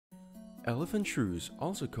Elephant shrews,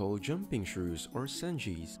 also called jumping shrews or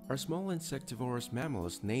senjis, are small insectivorous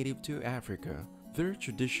mammals native to Africa. Their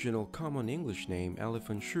traditional common English name,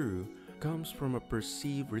 elephant shrew, comes from a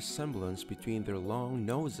perceived resemblance between their long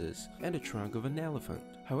noses and the trunk of an elephant.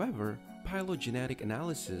 However, phylogenetic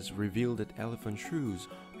analysis revealed that elephant shrews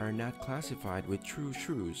are not classified with true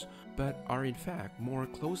shrews, but are in fact more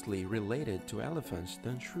closely related to elephants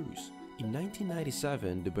than shrews. In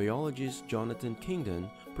 1997, the biologist Jonathan Kingdon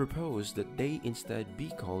proposed that they instead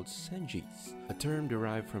be called senjis, a term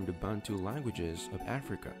derived from the Bantu languages of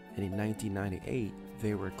Africa, and in 1998,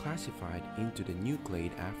 they were classified into the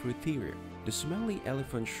nucleate Afrotheria. The Somali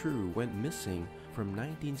elephant shrew went missing from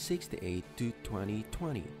 1968 to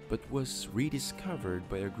 2020, but was rediscovered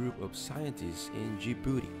by a group of scientists in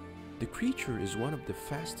Djibouti. The creature is one of the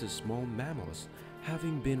fastest small mammals,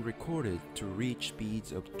 having been recorded to reach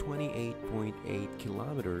speeds of 28.8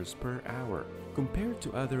 kilometers per hour. Compared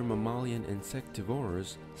to other mammalian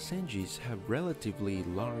insectivores, senjis have relatively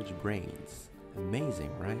large brains.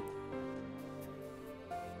 Amazing, right?